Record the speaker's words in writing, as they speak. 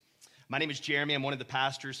My name is Jeremy. I'm one of the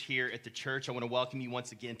pastors here at the church. I want to welcome you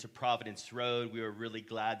once again to Providence Road. We are really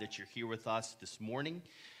glad that you're here with us this morning.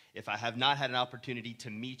 If I have not had an opportunity to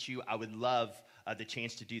meet you, I would love the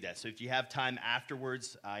chance to do that. So if you have time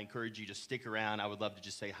afterwards, I encourage you to stick around. I would love to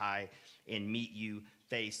just say hi and meet you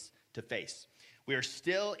face to face. We are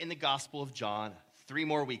still in the Gospel of John. 3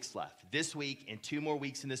 more weeks left. This week and 2 more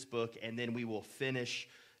weeks in this book, and then we will finish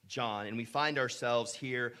John. And we find ourselves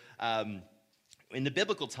here in the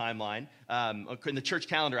biblical timeline, in the church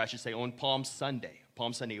calendar, I should say, on Palm Sunday,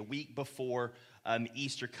 a week before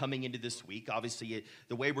Easter, coming into this week. Obviously,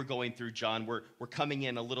 the way we're going through John, we're coming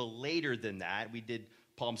in a little later than that. We did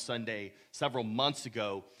Palm Sunday several months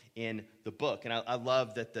ago in the book, and I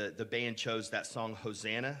love that the band chose that song,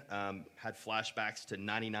 Hosanna. Had flashbacks to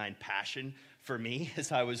 99 Passion for me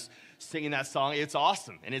as I was singing that song. It's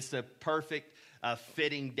awesome, and it's a perfect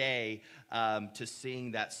fitting day to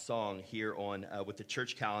sing that song here on what the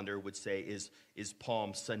church calendar would say is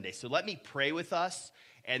Palm Sunday. So let me pray with us,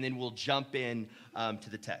 and then we'll jump in to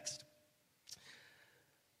the text.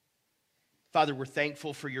 Father, we're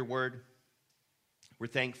thankful for your word. We're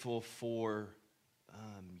thankful for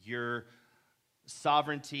your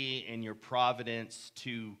sovereignty and your providence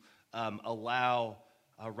to allow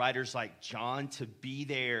writers like John to be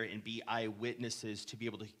there and be eyewitnesses, to be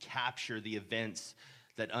able to capture the events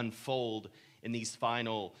that unfold in these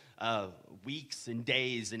final weeks and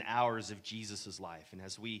days and hours of Jesus' life. And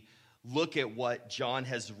as we look at what John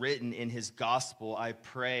has written in his gospel, I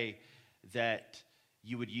pray that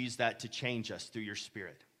you would use that to change us through your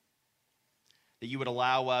Spirit. That you would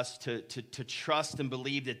allow us to trust and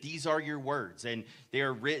believe that these are your words, and they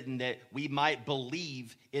are written that we might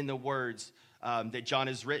believe in the words that John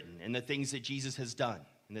has written, and the things that Jesus has done,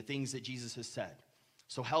 and the things that Jesus has said.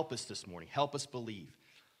 So help us this morning. Help us believe.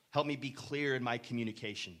 Help me be clear in my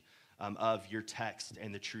communication of your text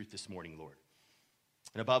and the truth this morning, Lord.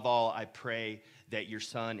 And above all, I pray that your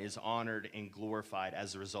Son is honored and glorified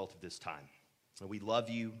as a result of this time. So we love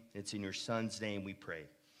you. It's in your Son's name we pray.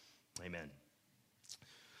 Amen.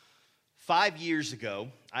 5 years ago,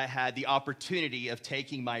 I had the opportunity of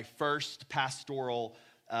taking my first pastoral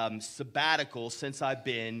sabbatical since I've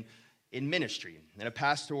been in ministry. And a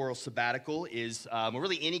pastoral sabbatical is,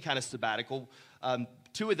 really any kind of sabbatical.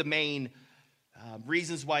 2 of the main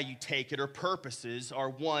reasons why you take it, or purposes, are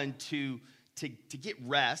one, to get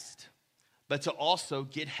rest, but to also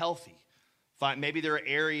get healthy. Maybe there are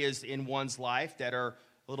areas in one's life that are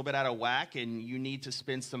a little bit out of whack, and you need to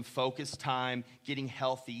spend some focused time getting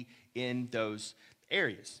healthy in those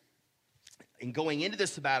areas. And going into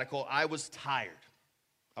this sabbatical, I was tired.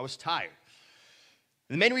 And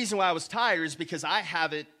the main reason why I was tired is because I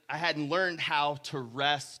hadn't learned how to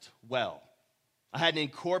rest well. I hadn't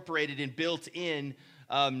incorporated and built in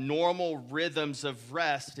normal rhythms of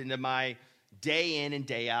rest into my day in and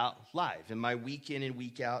day out life, in my week in and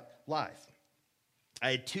week out life.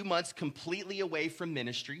 I had 2 months completely away from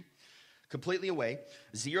ministry, completely away,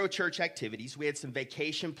 0 church activities. We had some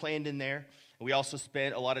vacation planned in there. And we also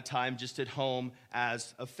spent a lot of time just at home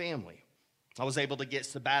as a family. I was able to get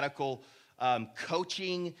sabbatical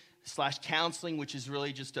coaching / counseling, which is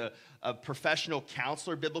really just a professional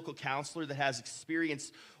counselor, biblical counselor that has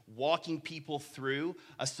experience walking people through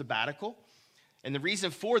a sabbatical. And the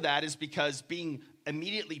reason for that is because being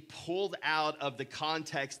immediately pulled out of the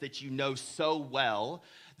context that you know so well,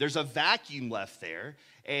 there's a vacuum left there,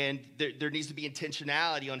 and there needs to be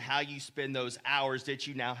intentionality on how you spend those hours that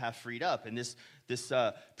you now have freed up. And this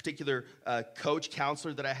particular coach,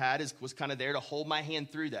 counselor that I had was kind of there to hold my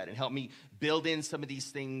hand through that and help me build in some of these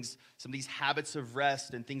things, some of these habits of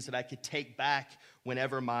rest and things that I could take back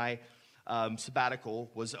whenever my sabbatical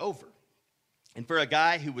was over. And for a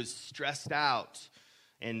guy who was stressed out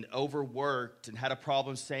and overworked and had a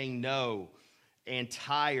problem saying no and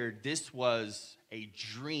tired, this was a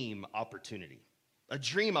dream opportunity.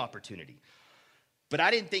 But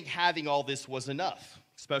I didn't think having all this was enough,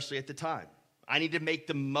 especially at the time. I needed to make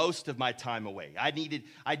the most of my time away. I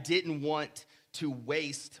didn't want to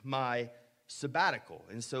waste my sabbatical.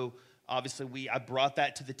 And so obviously I brought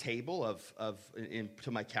that to the table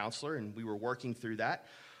to my counselor, and we were working through that.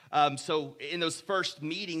 So in those first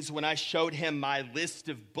meetings, when I showed him my list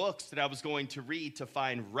of books that I was going to read to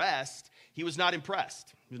find rest, he was not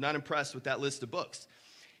impressed. He was not impressed with that list of books.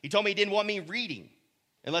 He told me he didn't want me reading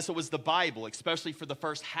unless it was the Bible, especially for the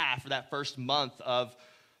first half or that first month of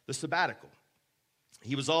the sabbatical.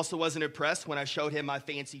 He also wasn't impressed when I showed him my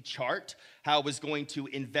fancy chart, how I was going to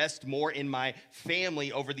invest more in my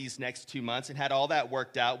family over these next 2 months, and had all that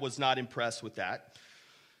worked out. Was not impressed with that.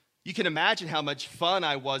 You can imagine how much fun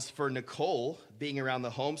I was for Nicole being around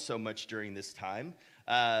the home so much during this time.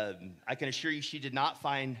 I can assure you she did not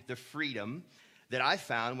find the freedom that I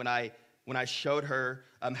found when I showed her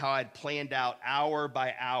how I'd planned out hour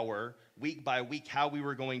by hour, week by week, how we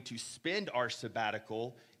were going to spend our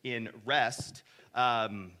sabbatical in rest.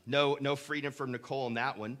 No freedom from Nicole on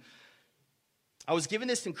that one. I was given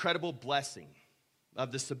this incredible blessing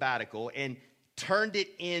of the sabbatical and turned it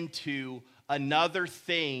into another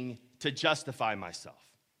thing to justify myself.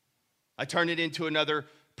 I turned it into another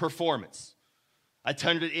performance. I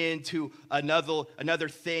turned it into another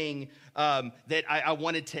thing that I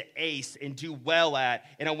wanted to ace and do well at,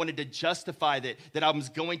 and I wanted to justify that I was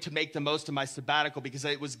going to make the most of my sabbatical because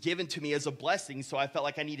it was given to me as a blessing, so I felt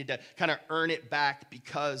like I needed to kind of earn it back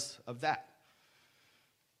because of that.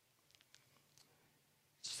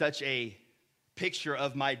 Such a picture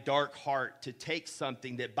of my dark heart to take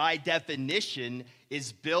something that by definition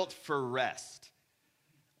is built for rest.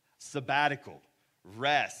 Sabbatical,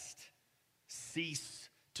 rest. Cease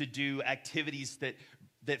to do activities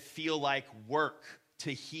that feel like work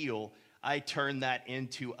to heal. I turn that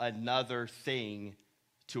into another thing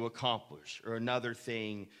to accomplish or another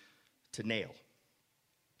thing to nail.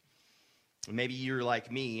 Maybe you're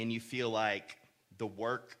like me and you feel like the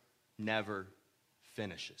work never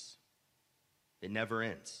finishes. It never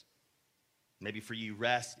ends. Maybe for you,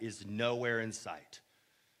 rest is nowhere in sight.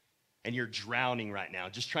 And you're drowning right now,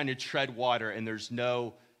 just trying to tread water, and there's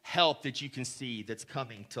no help that you can see that's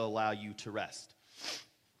coming to allow you to rest.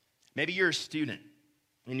 Maybe you're a student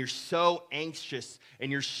and you're so anxious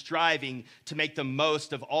and you're striving to make the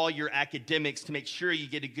most of all your academics to make sure you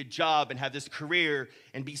get a good job and have this career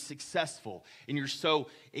and be successful. And you're so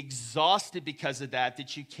exhausted because of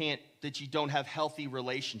that you don't have healthy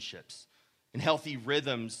relationships and healthy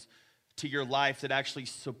rhythms to your life that actually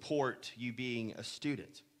support you being a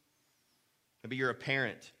student. Maybe you're a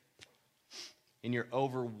parent and you're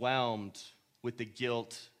overwhelmed with the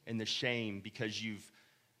guilt and the shame because you've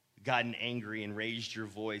gotten angry and raised your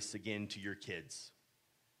voice again to your kids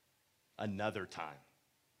another time,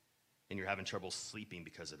 and you're having trouble sleeping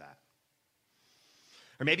because of that.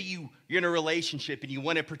 Or maybe you're in a relationship and you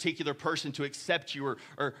want a particular person to accept you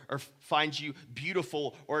or find you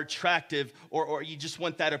beautiful or attractive, or you just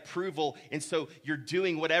want that approval, and so you're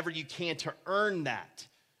doing whatever you can to earn that.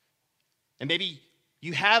 And maybe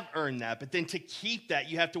you have earned that, but then to keep that,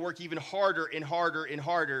 you have to work even harder and harder and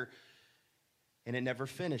harder, and it never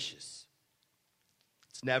finishes.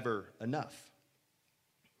 It's never enough.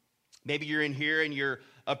 Maybe you're in here and you're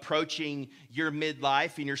approaching your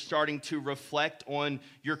midlife and you're starting to reflect on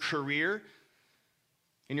your career,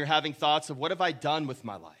 and you're having thoughts of, what have I done with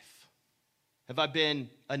my life? Have I been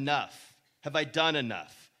enough? Have I done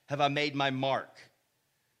enough? Have I made my mark?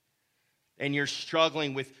 And you're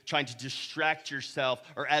struggling with trying to distract yourself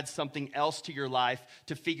or add something else to your life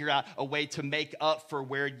to figure out a way to make up for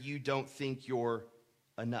where you don't think you're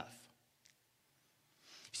enough.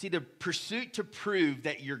 You see, the pursuit to prove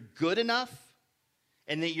that you're good enough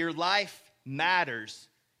and that your life matters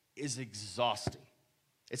is exhausting.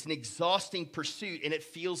 It's an exhausting pursuit, and it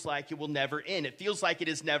feels like it will never end. It feels like it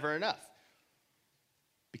is never enough,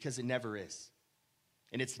 because it never is.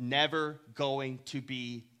 And it's never going to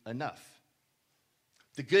be enough.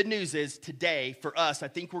 The good news is today, for us, I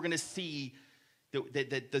think we're going to see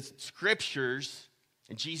that the scriptures,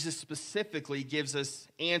 and Jesus specifically, gives us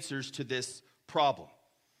answers to this problem.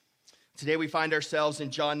 Today we find ourselves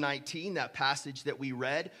in John 19, that passage that we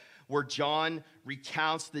read, where John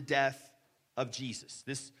recounts the death of Jesus.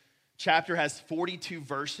 This chapter has 42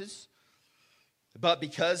 verses, but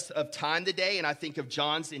because of time today, and I think of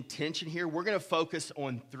John's intention here, we're going to focus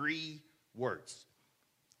on 3 words.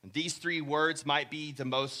 And these 3 words might be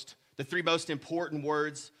the 3 most important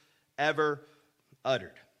words ever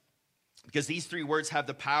uttered, because these 3 words have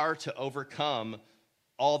the power to overcome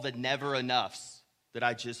all the never enoughs that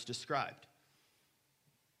I just described.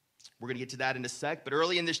 We're going to get to that in a sec, but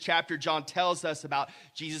early in this chapter, John tells us about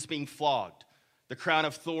Jesus being flogged, the crown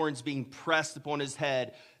of thorns being pressed upon his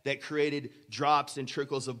head that created drops and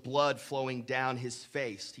trickles of blood flowing down his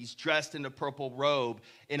face. He's dressed in a purple robe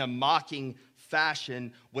in a mocking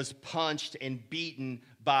fashion, was punched and beaten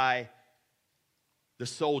by the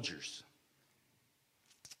soldiers.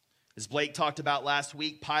 As Blake talked about last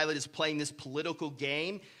week, Pilate is playing this political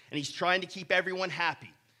game, and he's trying to keep everyone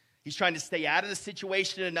happy. He's trying to stay out of the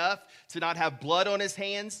situation enough to not have blood on his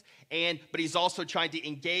hands, but he's also trying to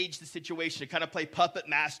engage the situation, to kind of play puppet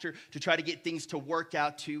master, to try to get things to work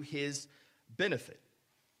out to his benefit.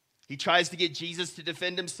 He tries to get Jesus to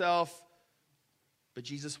defend himself, but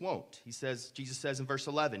Jesus won't. Jesus says in verse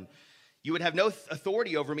 11, "You would have no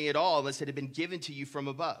authority over me at all unless it had been given to you from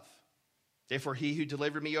above. Therefore, he who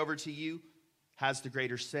delivered me over to you has the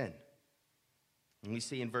greater sin? And we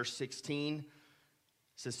see in verse 16, it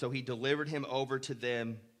says, so he delivered him over to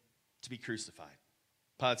them to be crucified.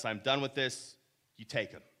 Pilate said, I'm done with this. You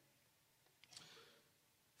take him.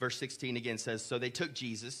 Verse 16 again says, so they took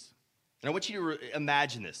Jesus. And I want you to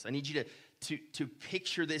imagine this. I need you to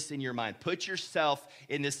picture this in your mind. Put yourself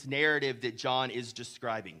in this narrative that John is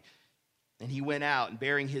describing. And he went out and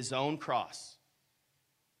bearing his own cross.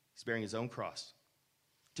 He's bearing his own cross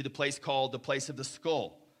to the place called the place of the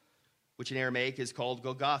skull, which in Aramaic is called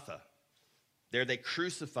Golgotha. There they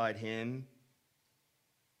crucified him,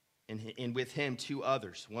 and with him 2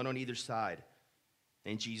 others, one on either side,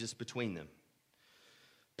 and Jesus between them.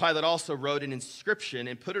 Pilate also wrote an inscription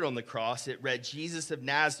and put it on the cross. It read, Jesus of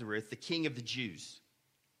Nazareth, the King of the Jews.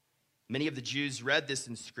 Many of the Jews read this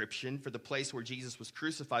inscription, for the place where Jesus was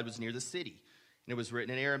crucified was near the city. And it was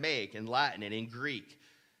written in Aramaic and Latin and in Greek.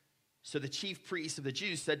 So the chief priests of the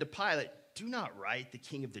Jews said to Pilate, do not write the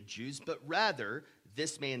King of the Jews, but rather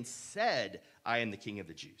this man said, I am the King of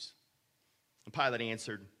the Jews. And Pilate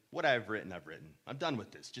answered, what I have written, I've written. I'm done with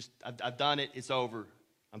this. I've done it. It's over.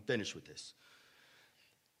 I'm finished with this.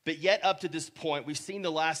 But yet up to this point, we've seen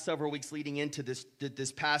the last several weeks leading into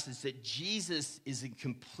this passage that Jesus is in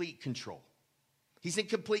complete control. He's in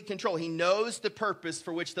complete control. He knows the purpose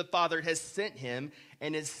for which the Father has sent him,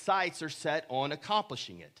 and his sights are set on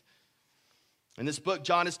accomplishing it. In this book,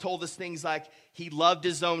 John has told us things like he loved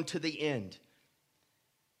his own to the end.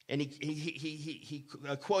 And he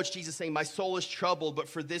quotes Jesus saying, my soul is troubled, but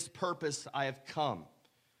for this purpose I have come.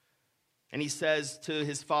 And he says to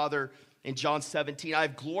his Father in John 17, I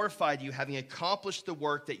have glorified you, having accomplished the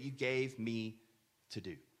work that you gave me to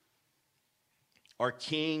do. Our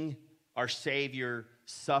King, our Savior,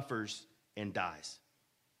 suffers and dies.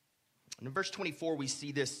 And in verse 24, we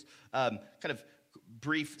see this kind of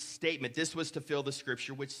brief statement. This was to fill the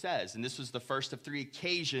scripture which says, and this was the first of 3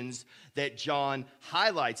 occasions that John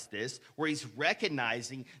highlights this, where he's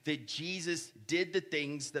recognizing that Jesus did the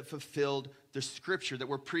things that fulfilled the scripture that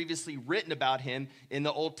were previously written about him in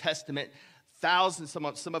the Old Testament,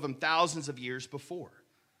 some of them thousands of years before.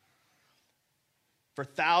 For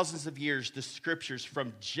thousands of years, the scriptures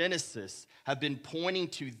from Genesis have been pointing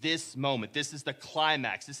to this moment. This is the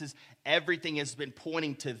climax. Everything has been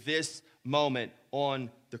pointing to this moment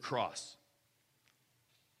on the cross.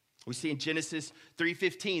 We see in Genesis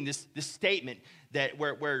 3:15 this statement that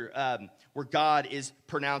where God is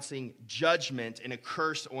pronouncing judgment and a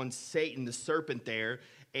curse on Satan, the serpent there.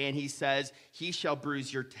 And he says, he shall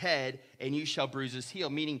bruise your head and you shall bruise his heel.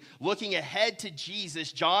 Meaning, looking ahead to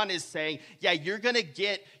Jesus, John is saying, yeah, you're going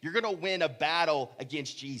to win a battle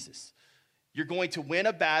against Jesus. You're going to win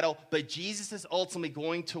a battle, but Jesus is ultimately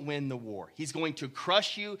going to win the war. He's going to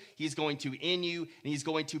crush you, he's going to end you, and he's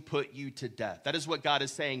going to put you to death. That is what God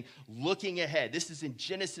is saying, looking ahead. This is in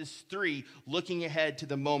Genesis 3, looking ahead to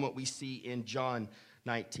the moment we see in John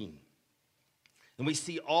 19. And we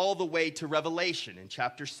see all the way to Revelation in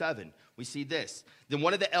chapter 7. We see this. Then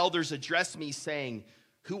one of the elders addressed me saying,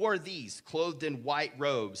 who are these clothed in white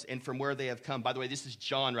robes and from where they have come? By the way, this is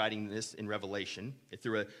John writing this in Revelation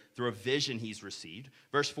through a vision he's received.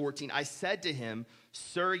 Verse 14, I said to him,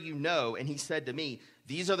 sir, you know. And he said to me,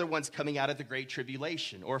 these are the ones coming out of the great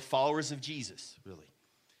tribulation, or followers of Jesus, really.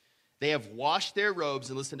 They have washed their robes,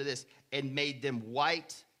 and listen to this, and made them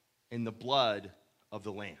white in the blood of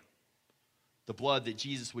the Lamb. The blood that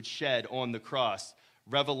Jesus would shed on the cross.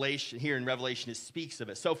 Here in Revelation, it speaks of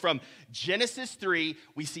it. So from Genesis 3,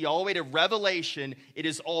 we see all the way to Revelation, it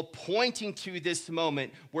is all pointing to this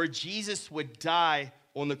moment where Jesus would die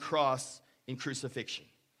on the cross in crucifixion.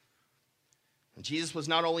 And Jesus was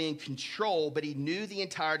not only in control, but he knew the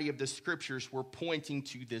entirety of the scriptures were pointing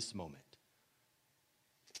to this moment.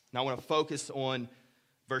 Now I want to focus on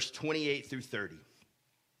verse 28 through 30. It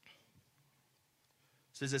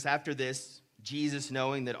says this, after this, Jesus,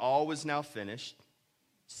 knowing that all was now finished,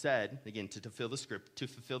 said, again, to fulfill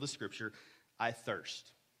the scripture, I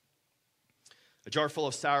thirst. A jar full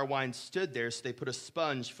of sour wine stood there, so they put a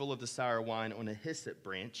sponge full of the sour wine on a hyssop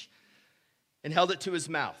branch and held it to his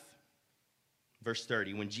mouth. Verse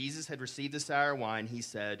 30, when Jesus had received the sour wine, he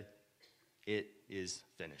said, it is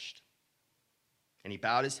finished. And he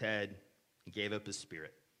bowed his head and gave up his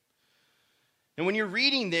spirit. And when you're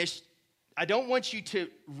reading this, I don't want you to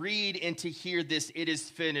read and to hear this, it is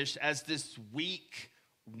finished, as this weak,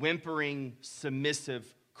 whimpering, submissive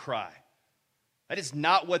cry. That is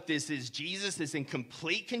not what this is. Jesus is in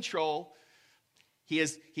complete control.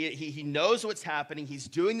 He knows what's happening. He's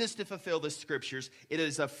doing this to fulfill the scriptures. It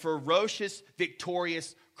is a ferocious,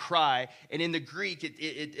 victorious cry. And in the Greek,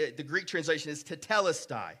 the Greek translation is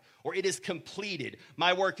tetelestai, or it is completed.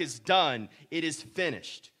 My work is done. It is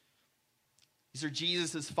finished. These are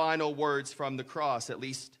Jesus' final words from the cross, at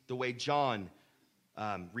least the way John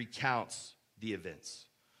recounts the events.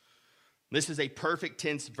 This is a perfect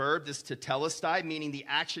tense verb, this tetelestai, meaning the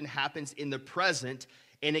action happens in the present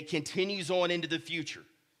and it continues on into the future.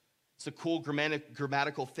 It's a cool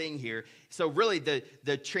grammatical thing here. So really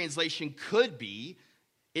the translation could be,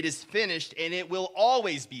 it is finished and it will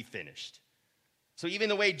always be finished. So even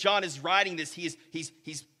the way John is writing this, he's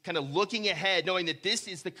kind of looking ahead, knowing that this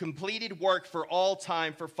is the completed work for all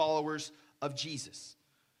time for followers of Jesus.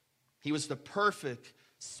 He was the perfect,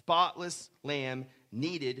 spotless lamb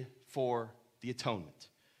needed for the atonement.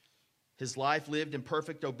 His life lived in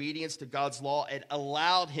perfect obedience to God's law and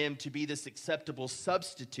allowed him to be this acceptable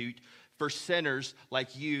substitute for sinners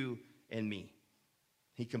like you and me.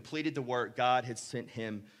 He completed the work God had sent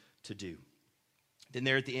him to do. Then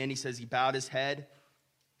there at the end, he says he bowed his head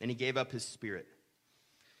and he gave up his spirit.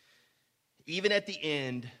 Even at the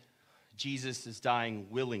end, Jesus is dying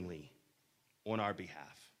willingly on our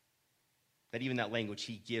behalf. That even that language,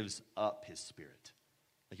 he gives up his spirit.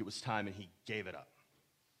 Like it was time and he gave it up.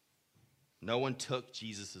 No one took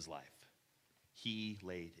Jesus' life. He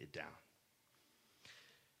laid it down.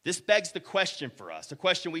 This begs the question for us, a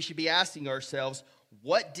question we should be asking ourselves,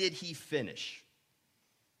 what did he finish?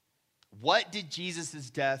 What did Jesus'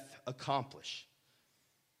 death accomplish?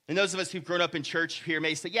 And those of us who've grown up in church here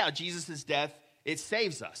may say, yeah, Jesus' death, it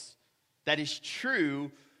saves us. That is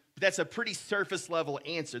true, but that's a pretty surface level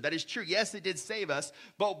answer. That is true. Yes, it did save us,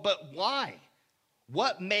 but why?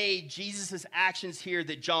 What made Jesus' actions here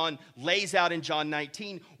that John lays out in John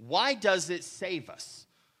 19, why does it save us?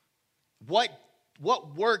 What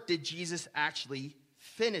work did Jesus actually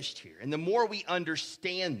finish here? And the more we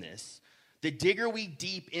understand this, the digger we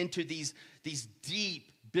deep into these deep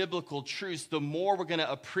biblical truths, the more we're going to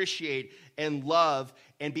appreciate and love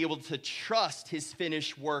and be able to trust his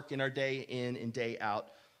finished work in our day in and day out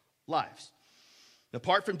lives.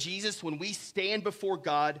 Apart from Jesus, when we stand before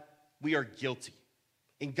God, we are guilty.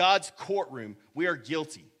 In God's courtroom, we are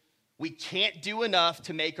guilty. We can't do enough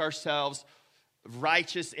to make ourselves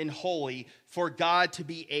righteous and holy for God to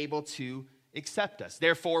be able to accept us.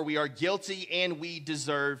 Therefore, we are guilty and we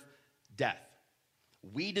deserve death.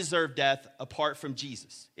 We deserve death apart from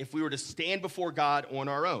Jesus if we were to stand before God on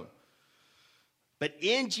our own. But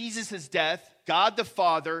in Jesus' death, God the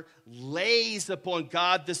Father lays upon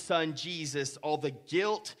God the Son, Jesus, all the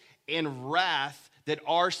guilt and wrath that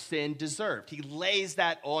our sin deserved. He lays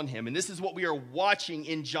that on him. And this is what we are watching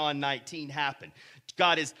in John 19 happen.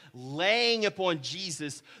 God is laying upon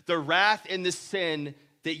Jesus the wrath and the sin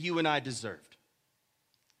that you and I deserved.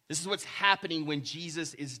 This is what's happening when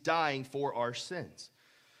Jesus is dying for our sins.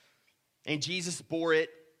 And Jesus bore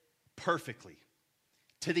it perfectly.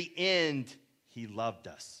 To the end, he loved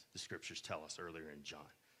us, the scriptures tell us earlier in John.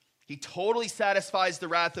 He totally satisfies the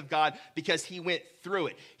wrath of God because he went through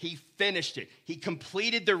it. He finished it. He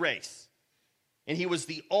completed the race. And he was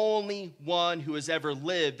the only one who has ever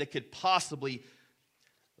lived that could possibly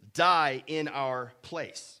die in our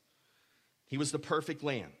place. He was the perfect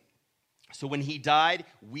lamb. So when he died,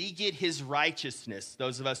 we get his righteousness,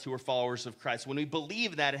 those of us who are followers of Christ. When we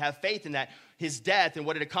believe that and have faith in that, his death and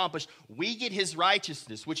what it accomplished, we get his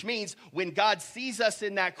righteousness, which means when God sees us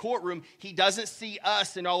in that courtroom, he doesn't see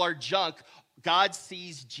us and all our junk. God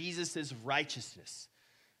sees Jesus' righteousness,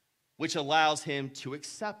 which allows him to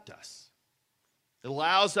accept us. It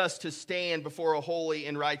allows us to stand before a holy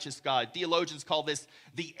and righteous God. Theologians call this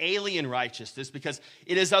the alien righteousness because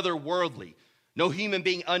it is otherworldly. No human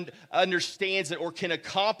being understands it or can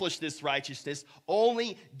accomplish this righteousness.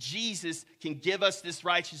 Only Jesus can give us this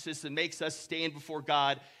righteousness that makes us stand before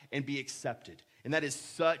God and be accepted. And that is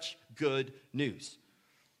such good news.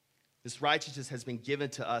 This righteousness has been given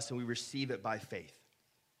to us and we receive it by faith.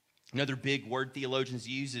 Another big word theologians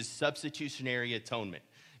use is substitutionary atonement,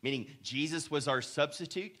 meaning Jesus was our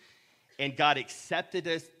substitute and God accepted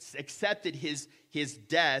his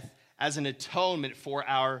death as an atonement for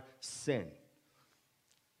our sin.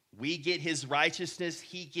 We get his righteousness,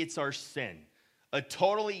 he gets our sin. A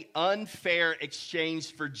totally unfair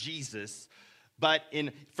exchange for Jesus, but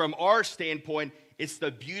from our standpoint, it's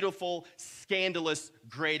the beautiful, scandalous,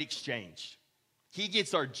 great exchange. He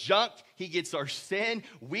gets our junk, he gets our sin,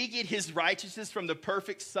 we get his righteousness from the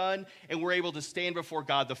perfect Son, and we're able to stand before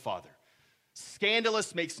God the Father.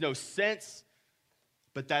 Scandalous makes no sense,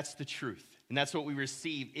 but that's the truth. And that's what we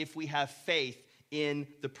receive if we have faith in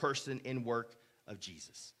the person and work of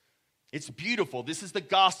Jesus. It's beautiful. This is the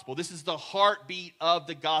gospel. This is the heartbeat of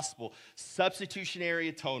the gospel. Substitutionary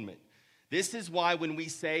atonement. This is why when we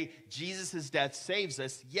say Jesus' death saves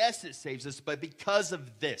us, yes, it saves us, but because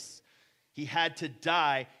of this, he had to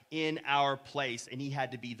die in our place, and he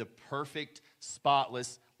had to be the perfect,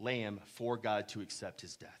 spotless lamb for God to accept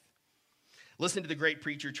his death. Listen to the great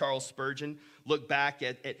preacher Charles Spurgeon look back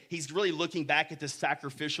he's really looking back at the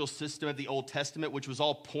sacrificial system of the Old Testament, which was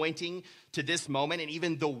all pointing to this moment. And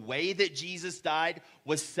even the way that Jesus died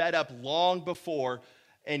was set up long before,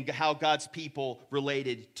 and how God's people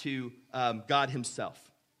related to God himself.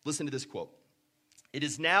 Listen to this quote. "It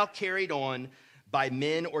is now carried on by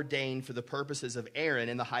men ordained for the purposes of Aaron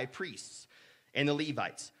and the high priests and the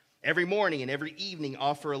Levites. Every morning and every evening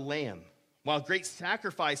offer a lamb. While great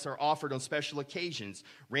sacrifices are offered on special occasions,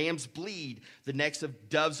 rams bleed, the necks of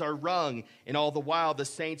doves are wrung, and all the while the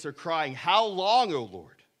saints are crying, 'How long, O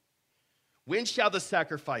Lord? When shall the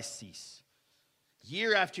sacrifice cease?'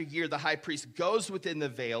 Year after year, the high priest goes within the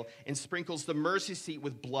veil and sprinkles the mercy seat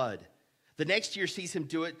with blood. The next year sees him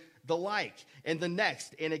do it the like, and the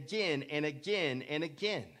next, and again, and again, and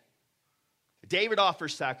again. David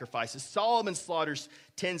offers sacrifices. Solomon slaughters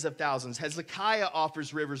tens of thousands. Hezekiah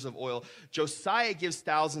offers rivers of oil. Josiah gives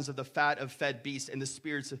thousands of the fat of fed beasts, and the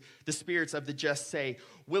spirits of the just say,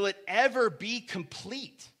 'Will it ever be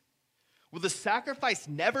complete? Will the sacrifice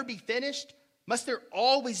never be finished? Must there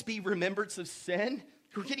always be remembrance of sin?'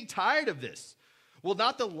 We're getting tired of this. Will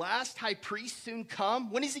not the last high priest soon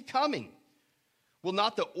come? When is he coming? Will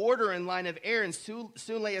not the order and line of Aaron soon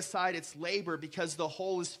lay aside its labor because the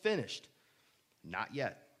whole is finished? Not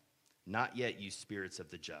yet, you spirits of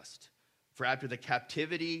the just. For after the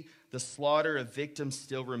captivity, the slaughter of victims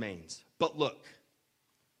still remains. But look,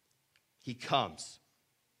 he comes.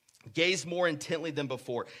 Gaze more intently than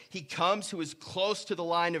before. He comes who is close to the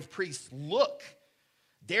line of priests. Look,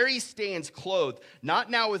 there he stands clothed, not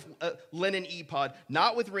now with a linen ephod,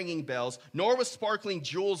 not with ringing bells, nor with sparkling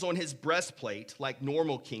jewels on his breastplate like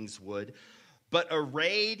normal kings would, but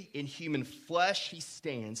arrayed in human flesh he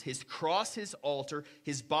stands, his cross his altar,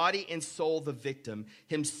 his body and soul the victim,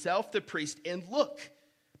 himself the priest. And look,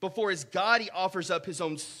 before his God he offers up his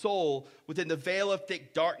own soul within the veil of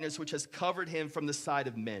thick darkness which has covered him from the sight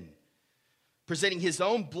of men. Presenting his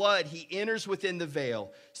own blood, he enters within the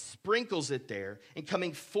veil, sprinkles it there, and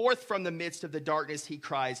coming forth from the midst of the darkness, he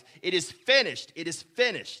cries, 'It is finished, it is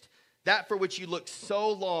finished. That for which you looked so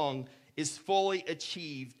long is fully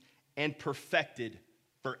achieved and perfected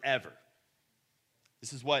forever.'"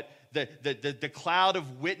 This is what the cloud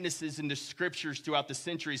of witnesses in the scriptures throughout the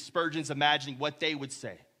centuries, Spurgeon's imagining what they would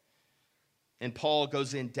say. And Paul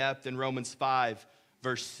goes in depth in Romans 5,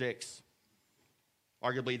 verse 6.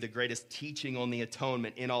 Arguably the greatest teaching on the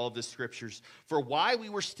atonement in all of the scriptures. "For while we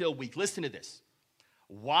were still weak," listen to this.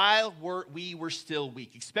 While we were still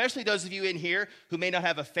weak, especially those of you in here who may not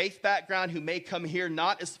have a faith background, who may come here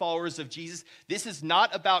not as followers of Jesus. This is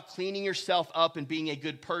not about cleaning yourself up and being a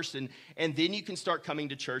good person, and then you can start coming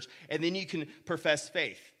to church, and then you can profess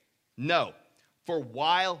faith. No. For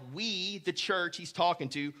while we, the church he's talking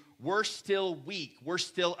to, we're still weak, we're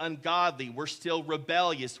still ungodly, we're still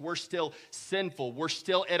rebellious, we're still sinful, we're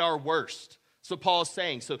still at our worst. So Paul is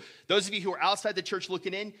saying, so those of you who are outside the church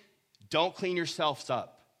looking in, don't clean yourselves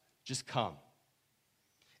up. Just come.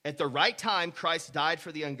 At the right time, Christ died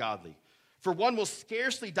for the ungodly. For one will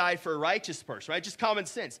scarcely die for a righteous person, right? Just common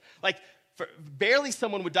sense. Barely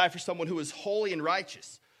someone would die for someone who is holy and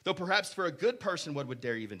righteous, though perhaps for a good person one would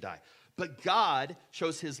dare even die. But God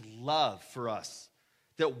shows his love for us,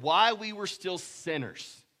 that while we were still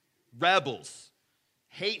sinners, rebels,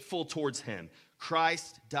 hateful towards him,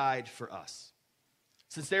 Christ died for us.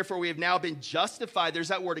 Since therefore we have now been justified, there's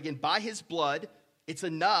that word again, by his blood, it's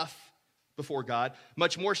enough before God.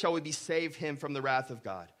 Much more shall we be saved him from the wrath of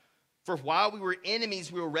God. For while we were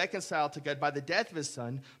enemies, we were reconciled to God by the death of his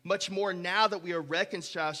son. Much more now that we are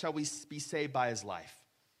reconciled, shall we be saved by his life.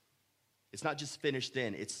 It's not just finished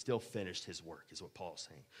then, it's still finished his work, is what Paul's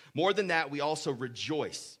saying. More than that, we also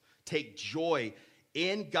rejoice, take joy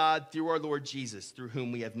in God through our Lord Jesus, through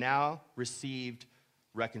whom we have now received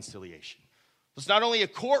reconciliation. It's not only a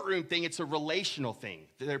courtroom thing, it's a relational thing.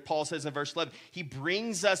 There Paul says in verse 11, he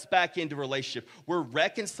brings us back into relationship. We're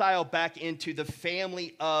reconciled back into the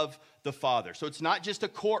family of the Father. So it's not just a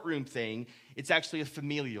courtroom thing, it's actually a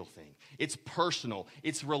familial thing. It's personal,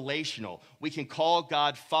 it's relational. We can call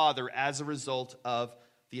God Father as a result of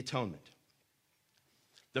the atonement.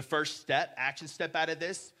 The first step, action step out of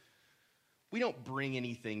this, we don't bring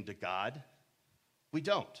anything to God. We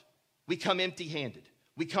don't. We come empty-handed.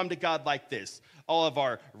 We come to God like this. All of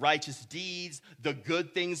our righteous deeds, the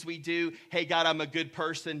good things we do. Hey, God, I'm a good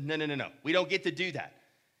person. No. We don't get to do that.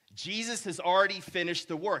 Jesus has already finished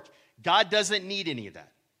the work. God doesn't need any of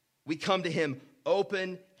that. We come to him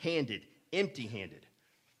open-handed, empty-handed.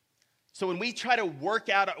 So when we try to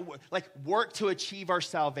work to achieve our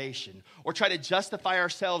salvation or try to justify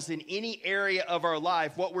ourselves in any area of our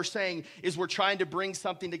life, what we're saying is we're trying to bring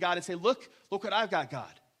something to God and say, look what I've got,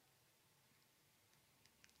 God.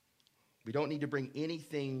 We don't need to bring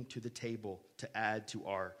anything to the table to add to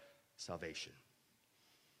our salvation.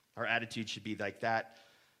 Our attitude should be like that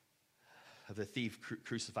of the thief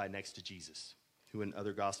crucified next to Jesus, who in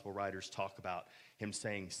other gospel writers talk about him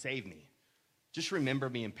saying, save me. Just remember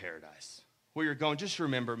me in paradise. Where you're going, just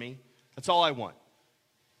remember me. That's all I want.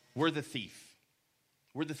 We're the thief.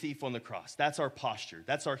 We're the thief on the cross. That's our posture.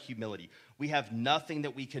 That's our humility. We have nothing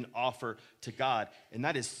that we can offer to God, and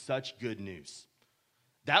that is such good news.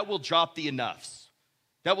 That will drop the enoughs.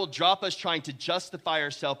 That will drop us trying to justify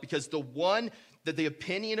ourselves, because the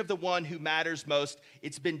opinion of the one who matters most,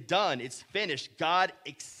 it's been done, it's finished. God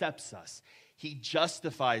accepts us. He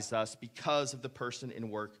justifies us because of the person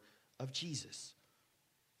and work of Jesus.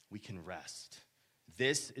 We can rest.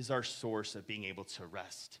 This is our source of being able to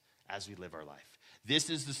rest as we live our life. This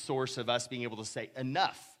is the source of us being able to say,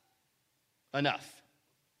 enough. Enough.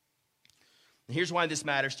 And here's why this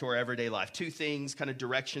matters to our everyday life. Two things, kind of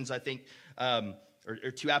directions, I think,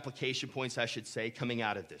 or two application points, I should say, coming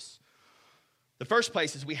out of this. The first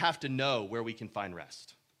place is we have to know where we can find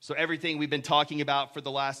rest. So everything we've been talking about for the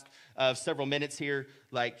last several minutes here,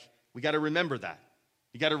 we got to remember that.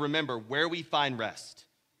 You got to remember where we find rest,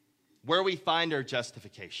 where we find our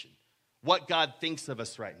justification, what God thinks of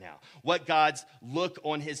us right now, what God's look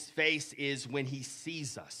on his face is when he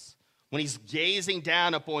sees us. When he's gazing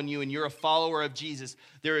down upon you and you're a follower of Jesus,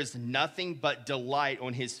 there is nothing but delight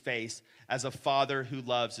on his face as a father who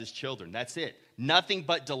loves his children. That's it. Nothing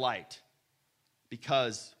but delight,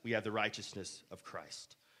 because we have the righteousness of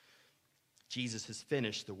Christ. Jesus has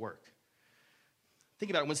finished the work. Think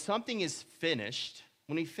about it. When something is finished,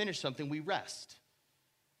 when we finish something, we rest.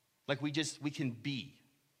 We can be.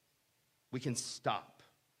 We can stop.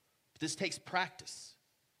 But this takes practice.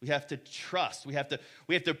 We have to trust. We have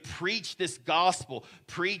to preach this gospel,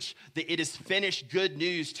 preach that it is finished good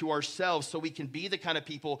news to ourselves, so we can be the kind of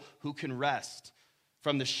people who can rest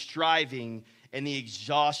from the striving and the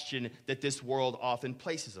exhaustion that this world often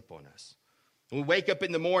places upon us. When we wake up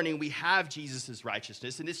in the morning, we have Jesus'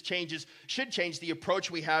 righteousness, and this should change the approach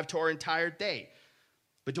we have to our entire day.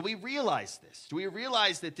 But do we realize this? Do we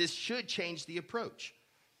realize that this should change the approach?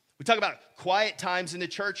 We talk about quiet times in the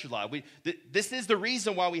church a lot. This is the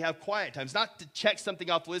reason why we have quiet times, not to check something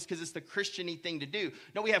off the list because it's the Christian-y thing to do.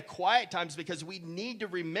 No, we have quiet times because we need to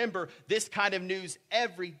remember this kind of news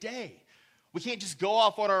every day. We can't just go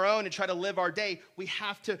off on our own and try to live our day. We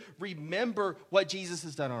have to remember what Jesus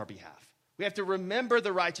has done on our behalf. We have to remember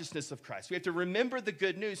the righteousness of Christ. We have to remember the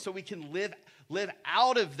good news so we can live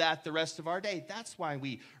out of that the rest of our day. That's why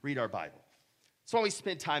we read our Bible. That's why we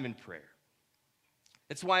spend time in prayer.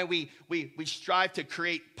 It's why we strive to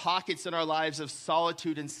create pockets in our lives of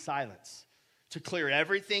solitude and silence, to clear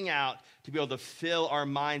everything out, to be able to fill our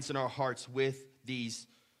minds and our hearts with these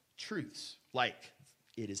truths, like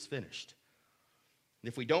it is finished. And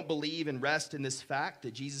if we don't believe and rest in this fact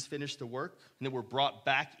that Jesus finished the work and that we're brought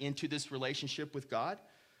back into this relationship with God,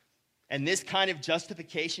 and this kind of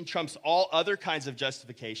justification trumps all other kinds of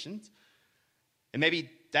justifications, and maybe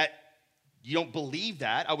that you don't believe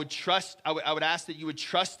that, I would ask that you would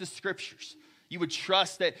trust the scriptures. You would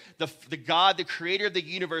trust that the God, the creator of the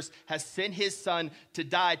universe, has sent his son to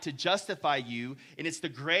die to justify you, and it's the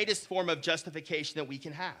greatest form of justification that we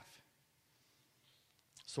can have.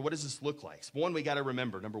 So what does this look like? One, we got to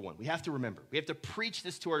remember, number one. We have to remember. We have to preach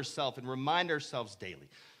this to ourselves and remind ourselves daily.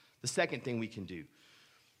 The second thing we can do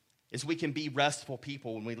is we can be restful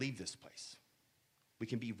people when we leave this place. We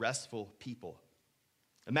can be restful people.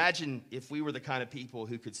 Imagine if we were the kind of people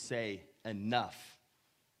who could say enough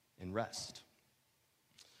and rest.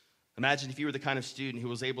 Imagine if you were the kind of student who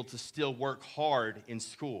was able to still work hard in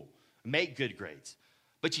school, make good grades.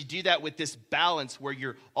 But you do that with this balance where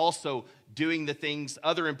you're also doing the things,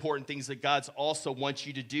 other important things that God's also wants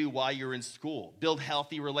you to do while you're in school. Build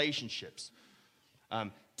healthy relationships.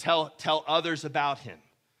 Tell others about him.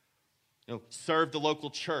 Serve the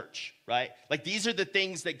local church, right? These are the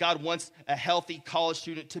things that God wants a healthy college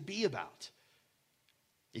student to be about.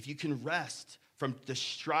 If you can rest from the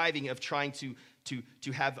striving of trying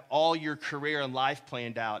to have all your career and life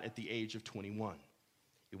planned out at the age of 21,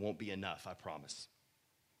 it won't be enough, I promise.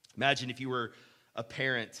 Imagine if you were a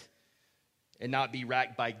parent and not be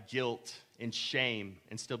racked by guilt and shame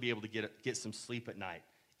and still be able to get some sleep at night,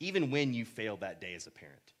 even when you failed that day as a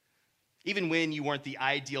parent. Even when you weren't the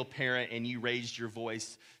ideal parent and you raised your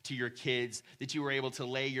voice to your kids, that you were able to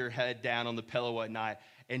lay your head down on the pillow at night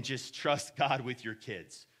and just trust God with your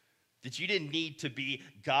kids. That you didn't need to be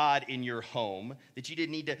God in your home, that you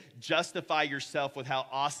didn't need to justify yourself with how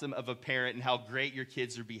awesome of a parent and how great your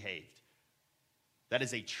kids are behaved. That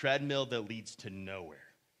is a treadmill that leads to nowhere.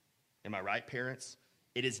 Am I right, parents?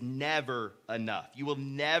 It is never enough. You will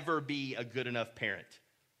never be a good enough parent.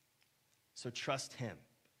 So trust him.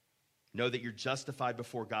 Know that you're justified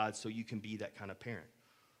before God so you can be that kind of parent.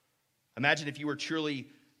 Imagine if you were truly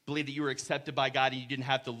believe that you were accepted by God and you didn't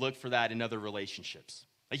have to look for that in other relationships.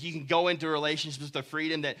 Like you can go into relationships with the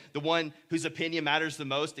freedom that the one whose opinion matters the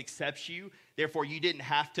most accepts you. Therefore, you didn't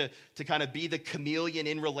have to kind of be the chameleon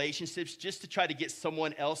in relationships just to try to get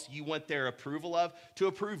someone else you want their approval of to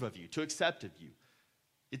approve of you, to accept of you.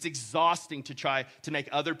 It's exhausting to try to make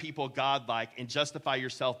other people godlike and justify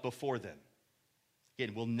yourself before them.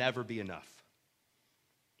 Again, will never be enough.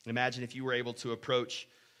 Imagine if you were able to approach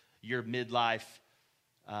your midlife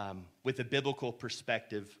with a biblical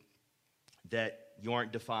perspective that you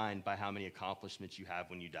aren't defined by how many accomplishments you have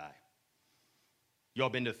when you die. You all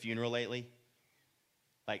been to a funeral lately?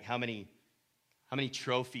 Like how many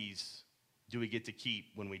trophies do we get to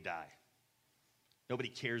keep when we die? Nobody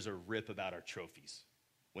cares a rip about our trophies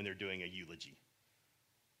when they're doing a eulogy.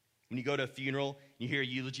 When you go to a funeral, you hear a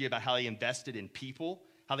eulogy about how they invested in people,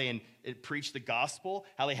 how they preached the gospel,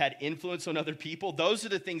 how they had influence on other people. Those are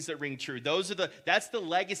the things that ring true. That's the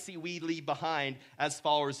legacy we leave behind as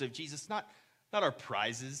followers of Jesus. Not our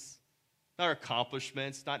prizes, not our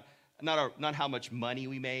accomplishments, not how much money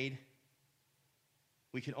we made.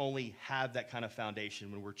 We can only have that kind of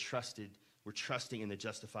foundation when we're trusting in the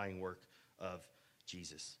justifying work of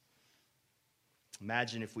Jesus.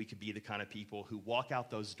 Imagine if we could be the kind of people who walk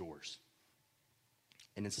out those doors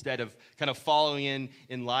and instead of kind of following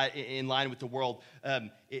in line with the world,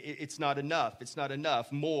 it's not enough. It's not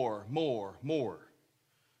enough. More.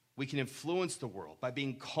 We can influence the world by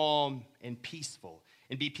being calm and peaceful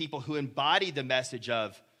and be people who embody the message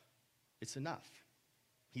of, it's enough.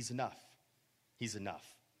 He's enough. He's enough.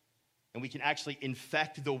 And we can actually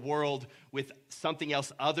infect the world with something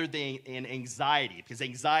else other than anxiety, because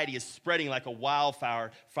anxiety is spreading like a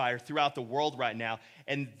wildfire throughout the world right now.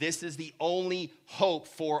 And this is the only hope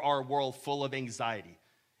for our world full of anxiety,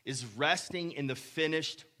 is resting in the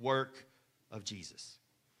finished work of Jesus.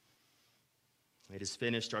 It is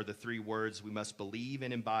finished are the three words we must believe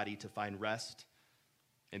and embody to find rest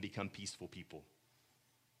and become peaceful people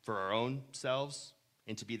for our own selves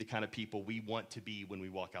and to be the kind of people we want to be when we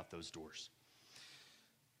walk out those doors.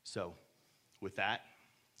 So, with that,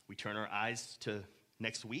 we turn our eyes to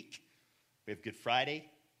next week. We have Good Friday.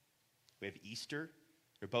 We have Easter.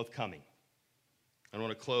 They're both coming. I want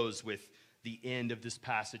to close with the end of this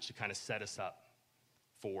passage to kind of set us up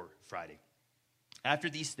for Friday. After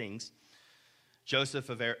these things, Joseph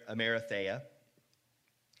of Arimathea,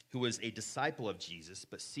 who was a disciple of Jesus,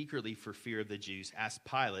 but secretly for fear of the Jews, asked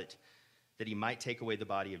Pilate that he might take away the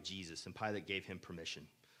body of Jesus, and Pilate gave him permission.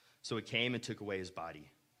 So he came and took away his body.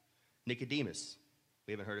 Nicodemus,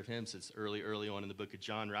 we haven't heard of him since early on in the book of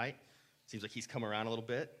John, right? Seems like he's come around a little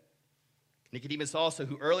bit. Nicodemus also,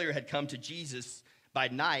 who earlier had come to Jesus by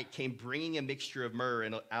night, came bringing a mixture of myrrh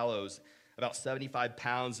and aloes, about 75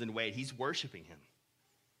 pounds in weight. He's worshiping him.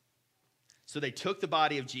 So they took the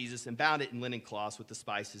body of Jesus and bound it in linen cloths with the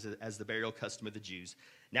spices as the burial custom of the Jews.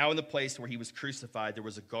 Now in the place where he was crucified, there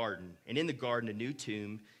was a garden, and in the garden a new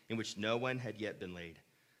tomb in which no one had yet been laid.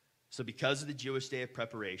 So because of the Jewish day of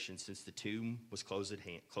preparation, since the tomb was close at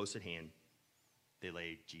hand, they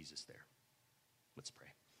laid Jesus there. Let's pray.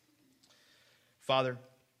 Father,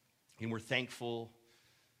 and we're thankful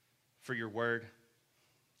for your word.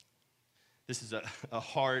 This is a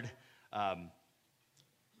hard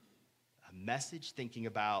message, thinking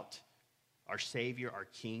about our Savior, our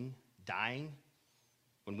King, dying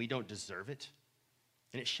when we don't deserve it,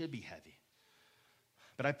 and it should be heavy.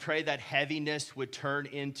 But I pray that heaviness would turn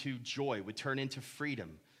into joy, would turn into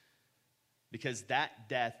freedom, because that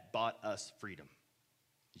death bought us freedom.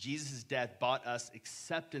 Jesus' death bought us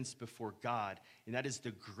acceptance before God, and that is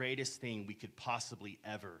the greatest thing we could possibly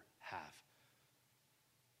ever have.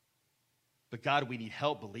 But God, we need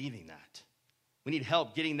help believing that. We need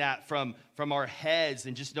help getting that from our heads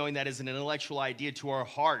and just knowing that as an intellectual idea to our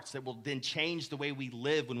hearts that will then change the way we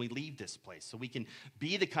live when we leave this place. So we can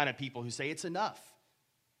be the kind of people who say, it's enough.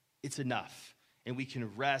 It's enough. And we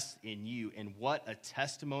can rest in you. And what a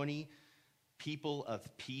testimony people of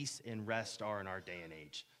peace and rest are in our day and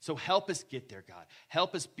age. So help us get there, God.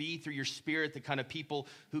 Help us be, through your Spirit, the kind of people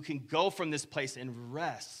who can go from this place and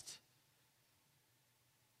rest.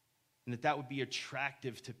 and that would be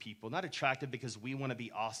attractive to people. Not attractive because we want to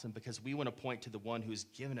be awesome, because we want to point to the one who's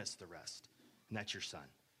given us the rest, and that's your son.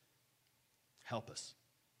 Help us.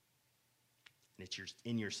 And it's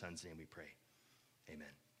in your son's name we pray. Amen.